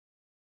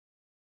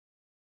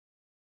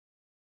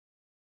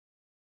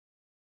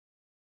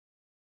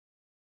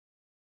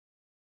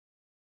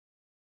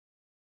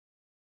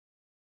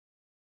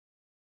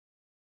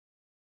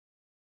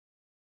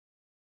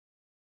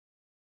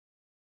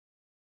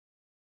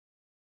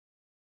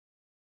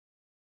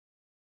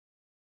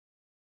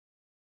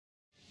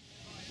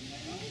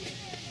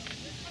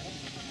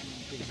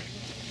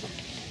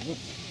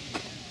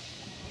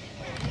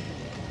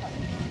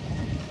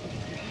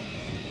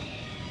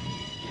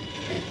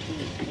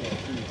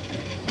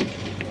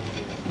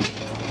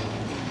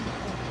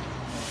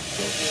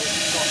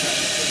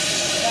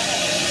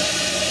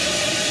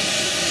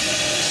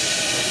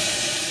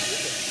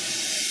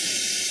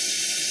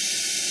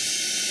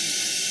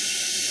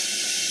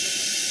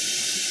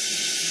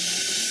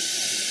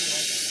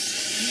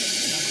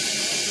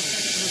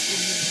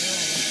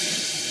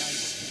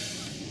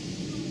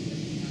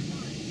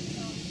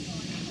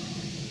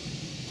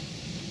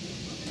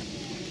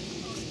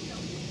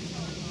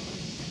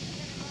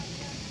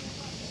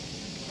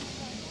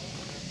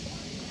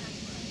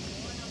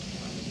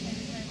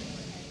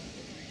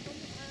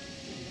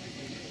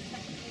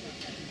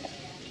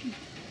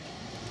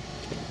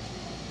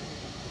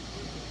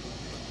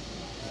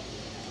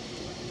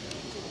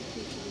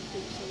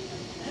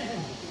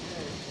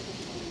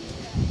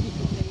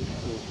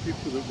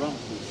sort of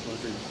rumples, so I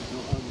do,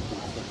 not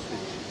umples, that's it.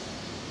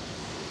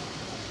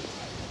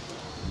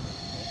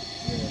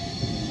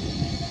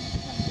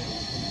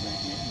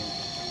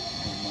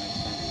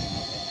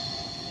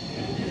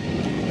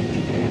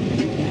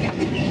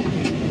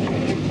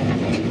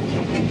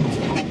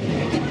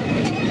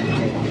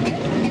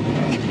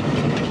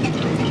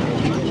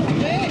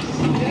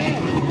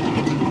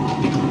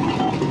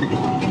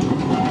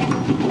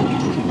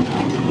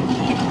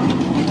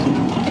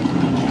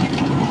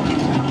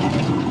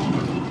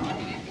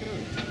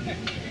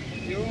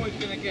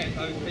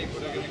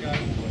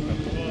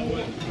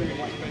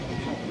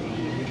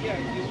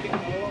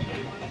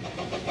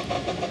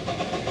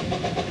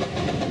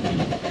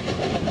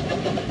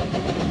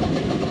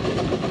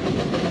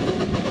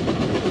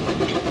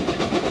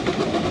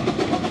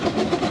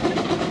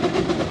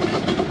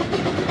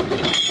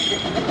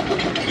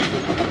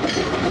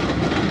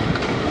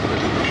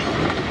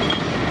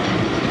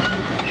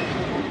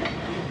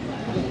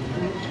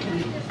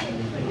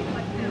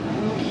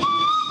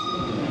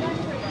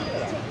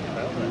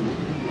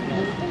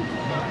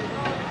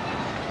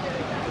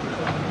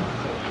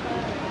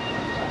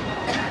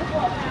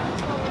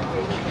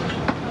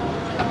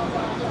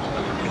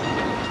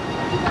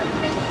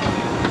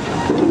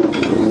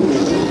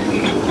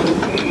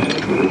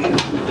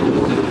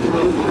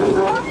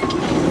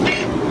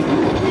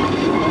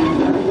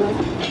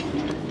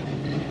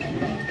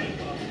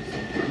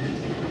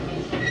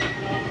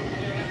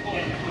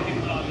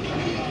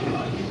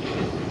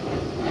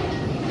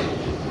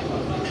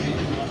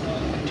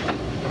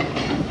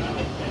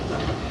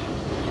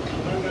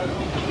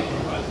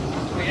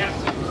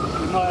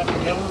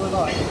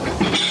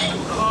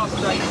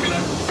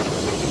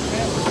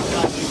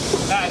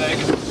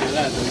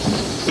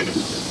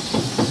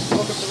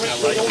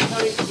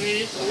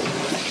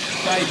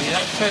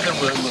 Feather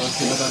worm, I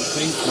don't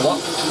think. What?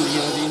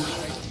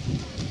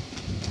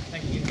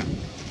 Thank you.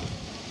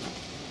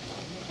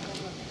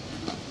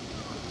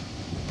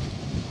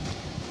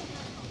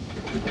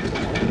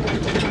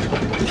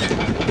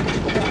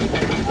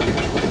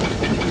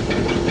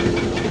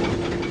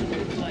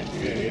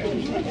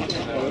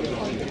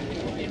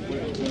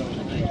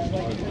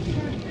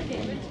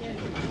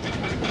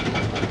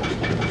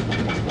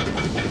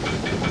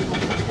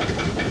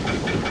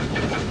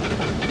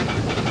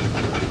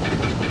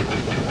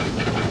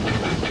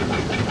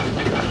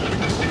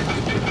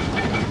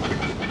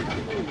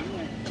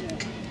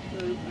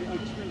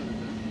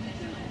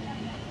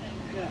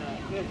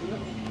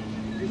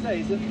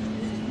 It's a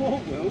small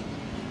wheel,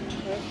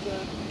 but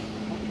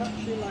I'll catch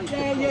you later.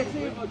 Yeah, see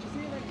you later.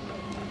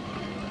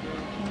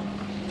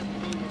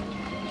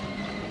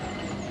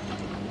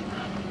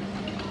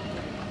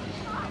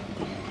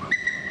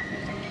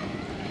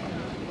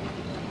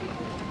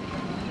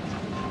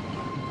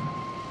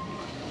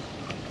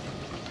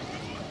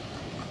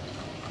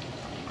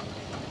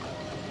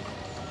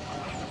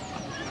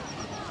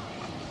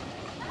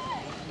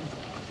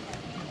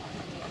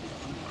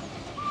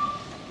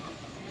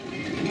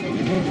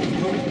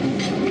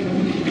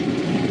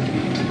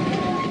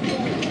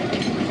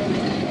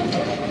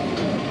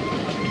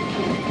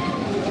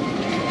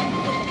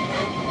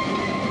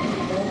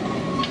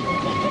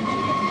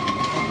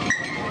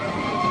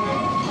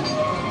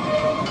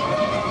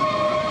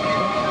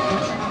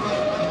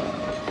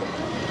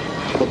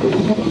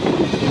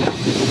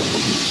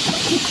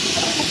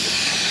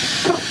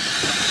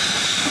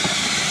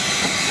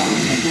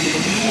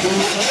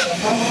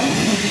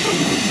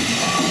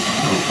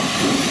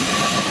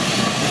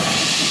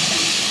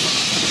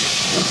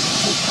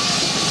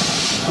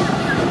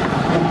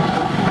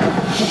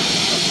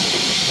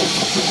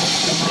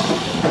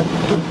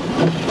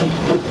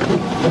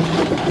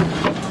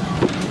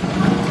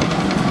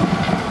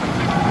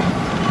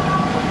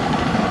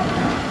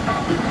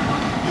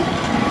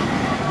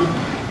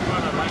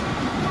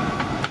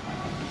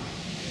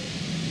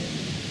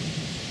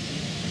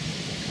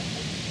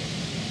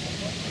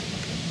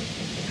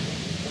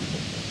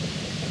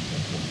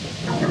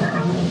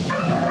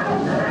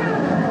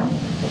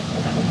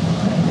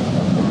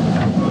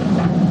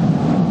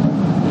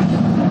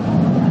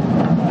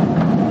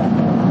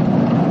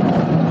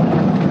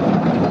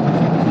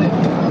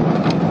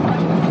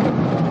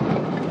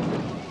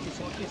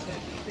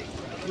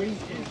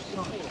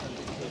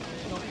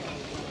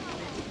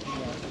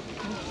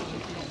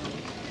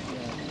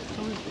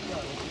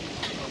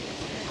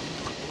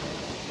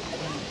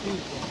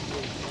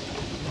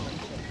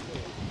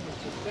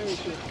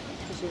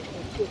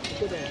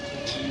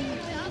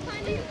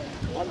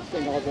 One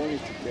thing I wanted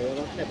to do, and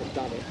I've never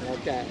done it, and I'll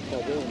get it, so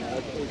I will now,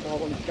 is I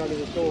wanted to go to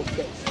the door to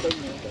get the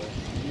spoon in there.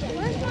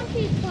 Where's my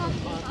kid's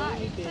parking?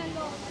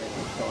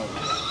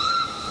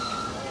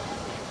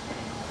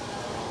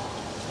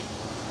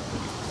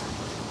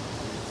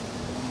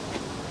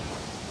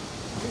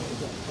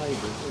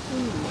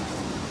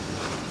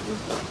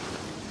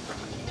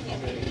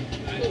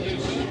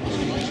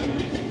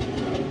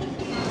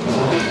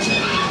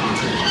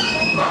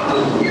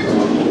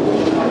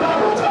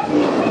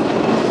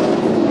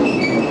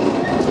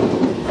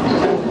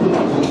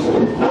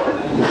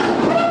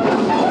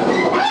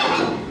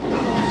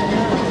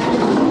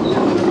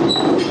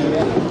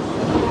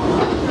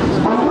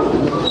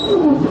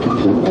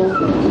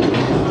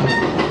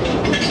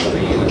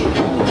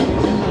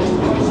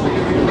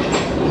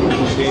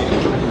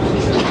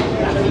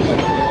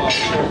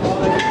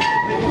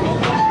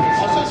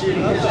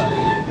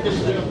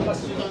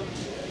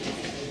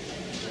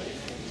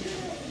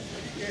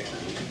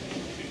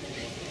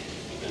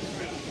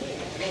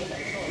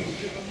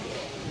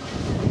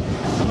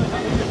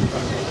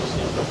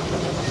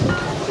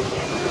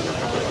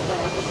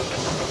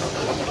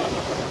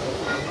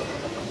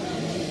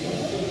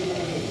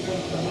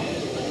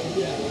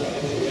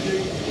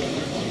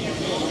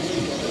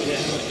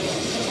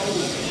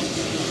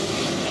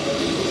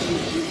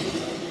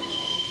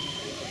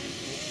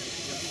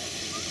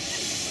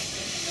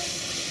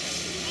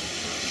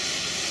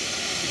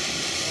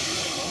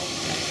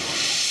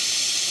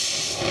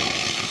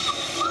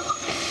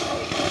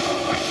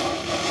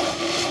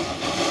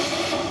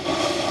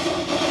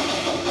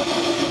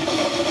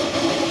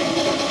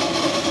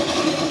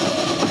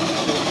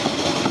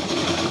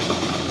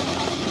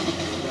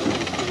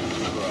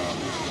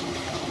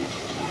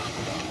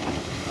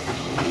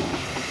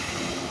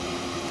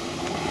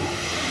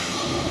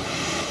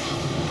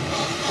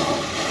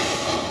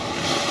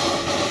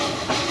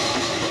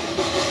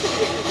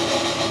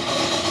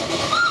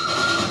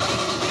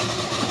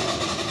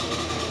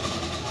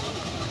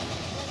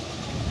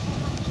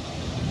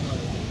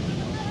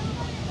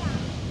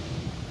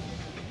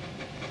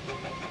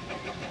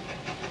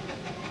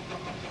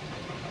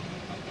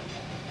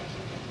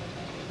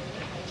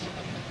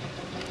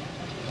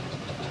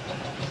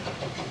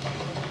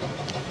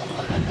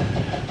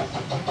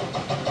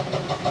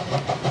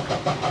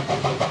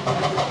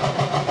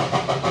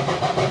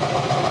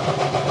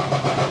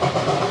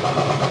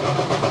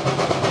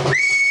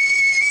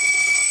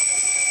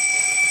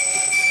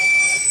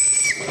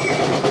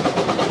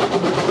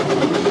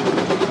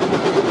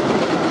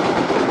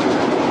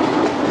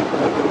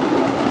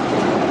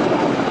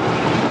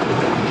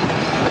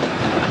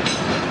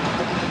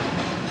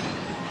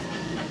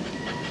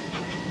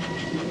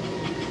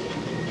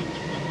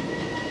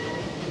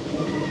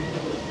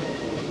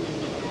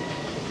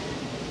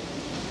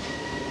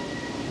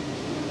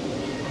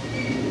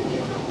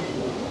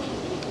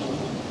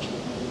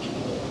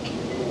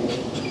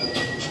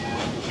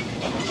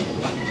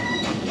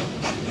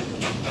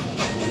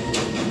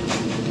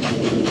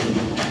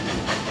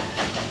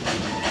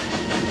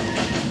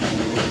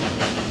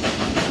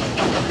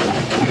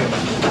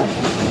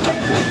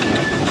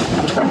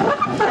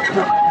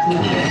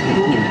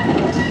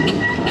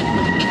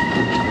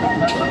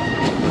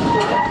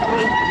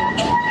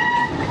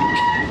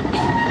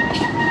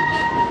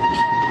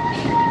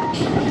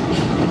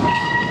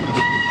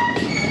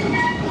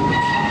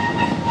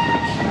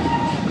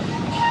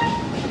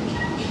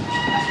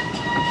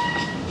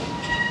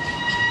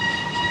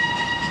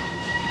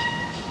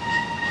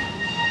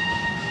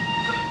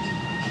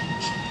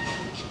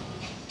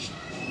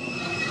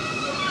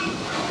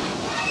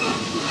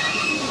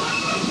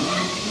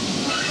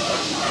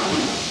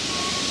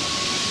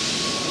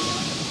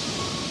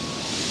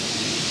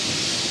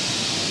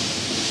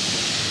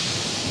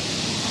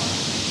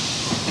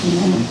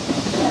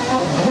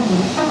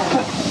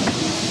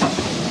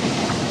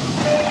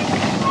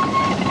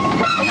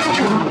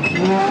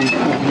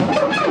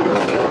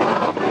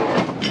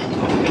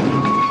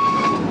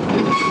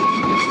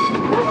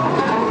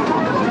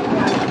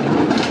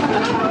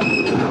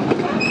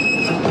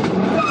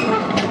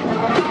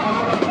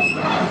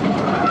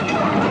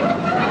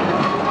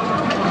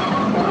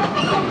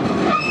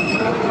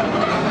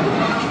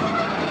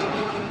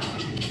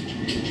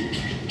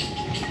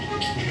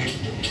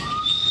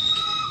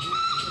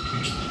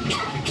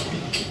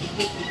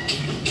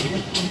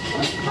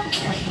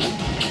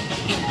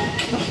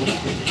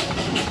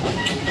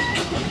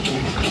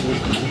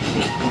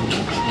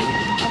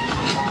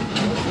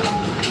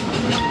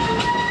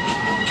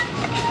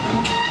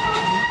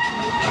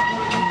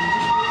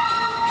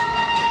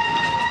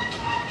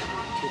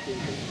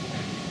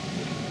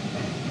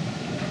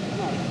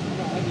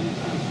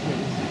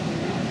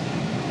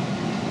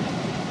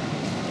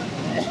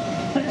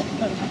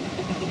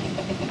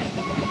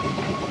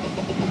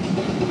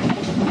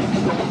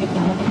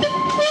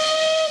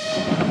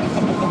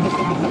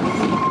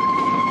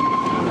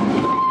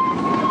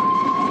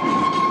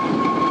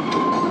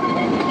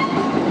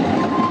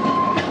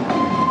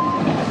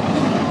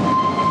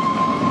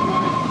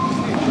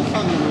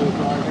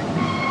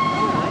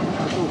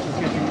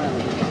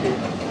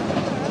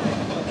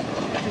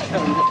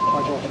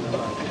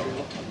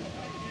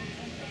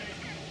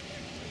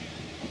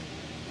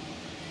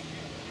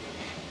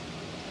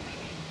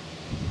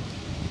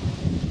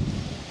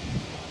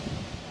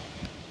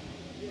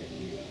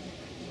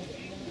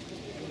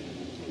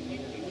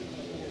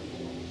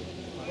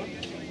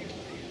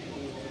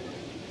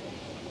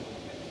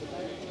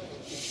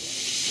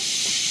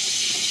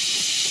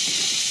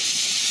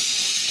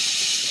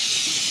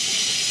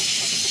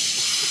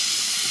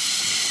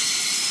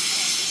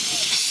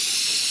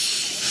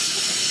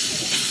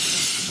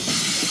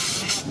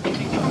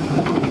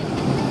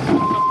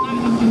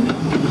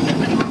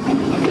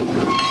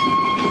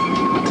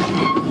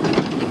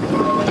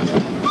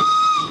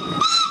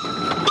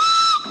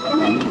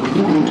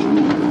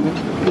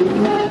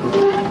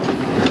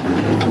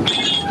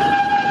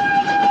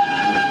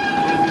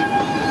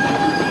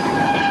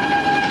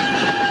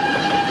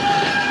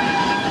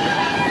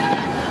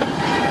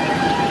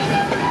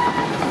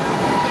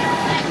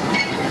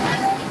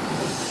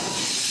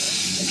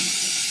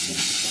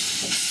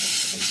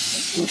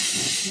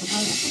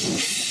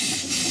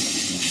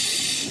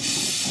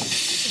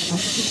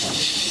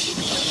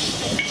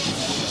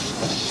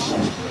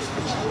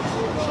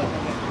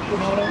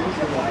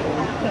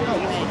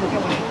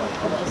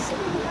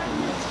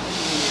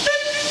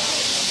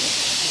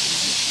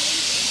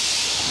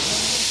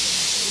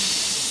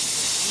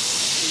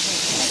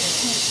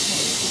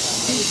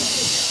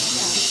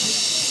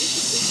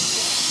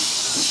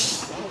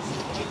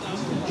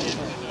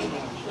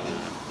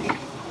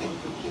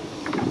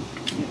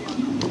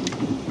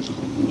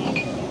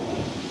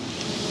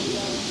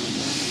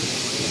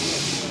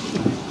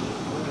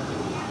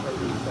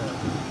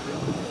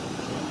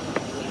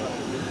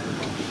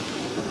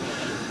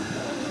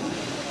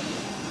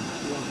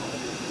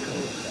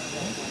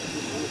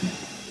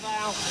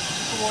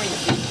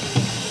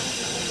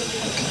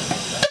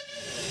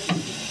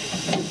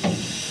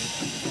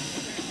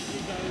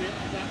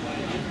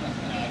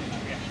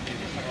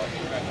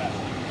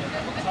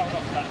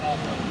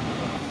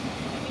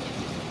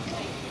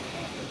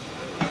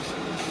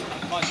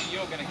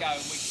 You're going to go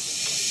and we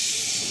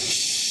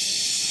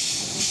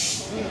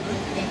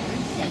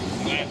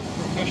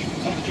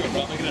professionals on the job,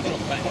 right? We're going to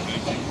drop back.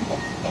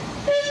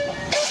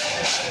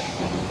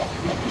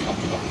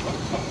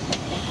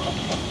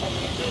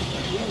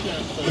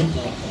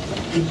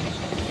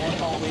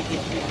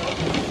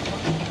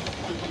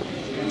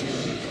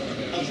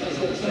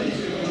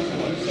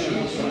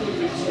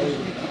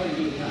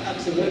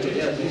 Absolutely,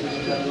 yeah.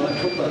 Like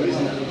football,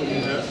 isn't it?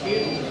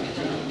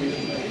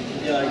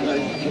 Yeah,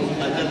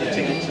 I had the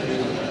ticket to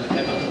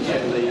Everton,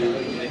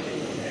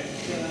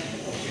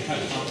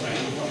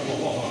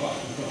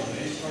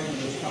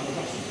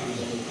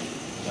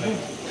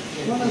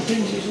 One of the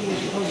things that's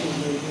always puzzled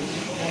me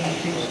on the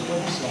Pixie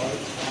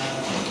website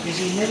is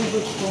he never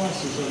puts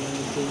prices on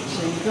anything.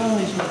 So you go on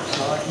his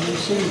website and you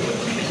see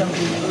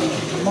something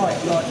you might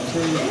like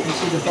to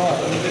consider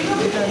buying,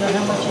 but you don't know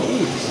how much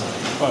it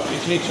is. Well, you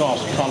need to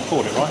ask, you can't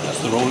afford it, right?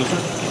 That's the rule, isn't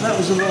it? That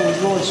was the Rolls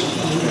Royce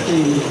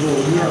deal as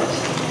well,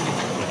 yes.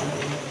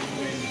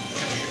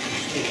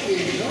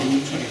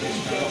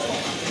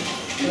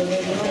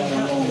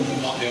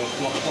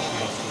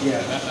 Yeah.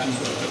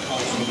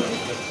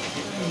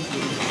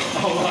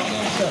 Oh, right.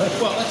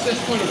 Well,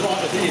 let's point it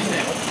right as it is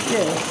now.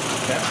 Yeah.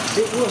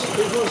 It was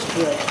correct.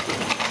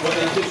 Well,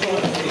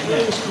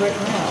 It was correct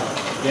now.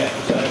 yeah,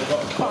 so they've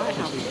got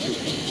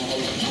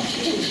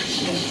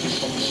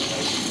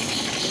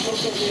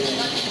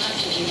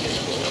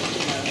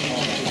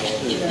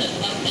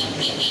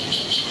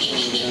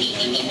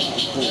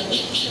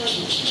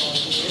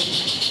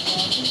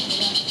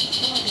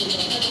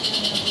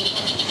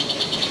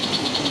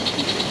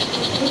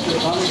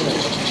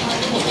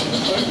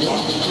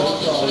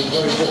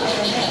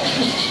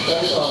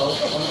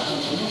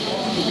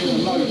in a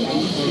low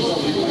jump, so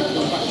probably make the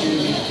back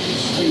in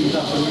speed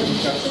up a little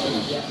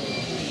bit.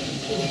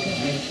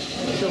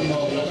 Still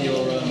marking up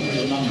your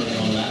numbering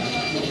on that.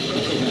 I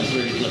think that's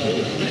really clever.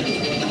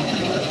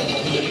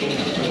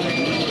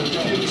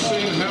 You've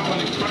seen how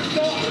many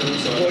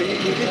practice. Well, you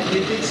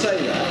did say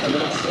that, and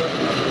that's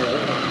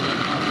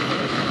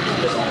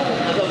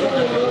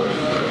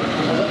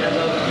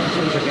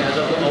as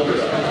I've got older,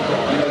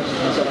 I noticed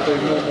myself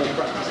doing more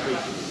practice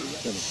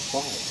Then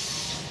 5.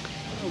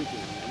 I was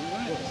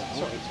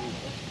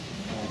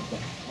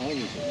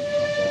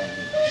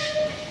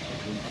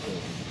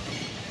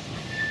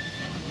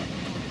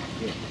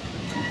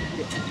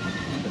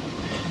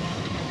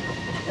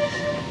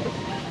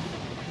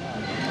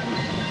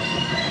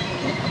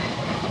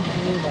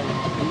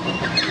in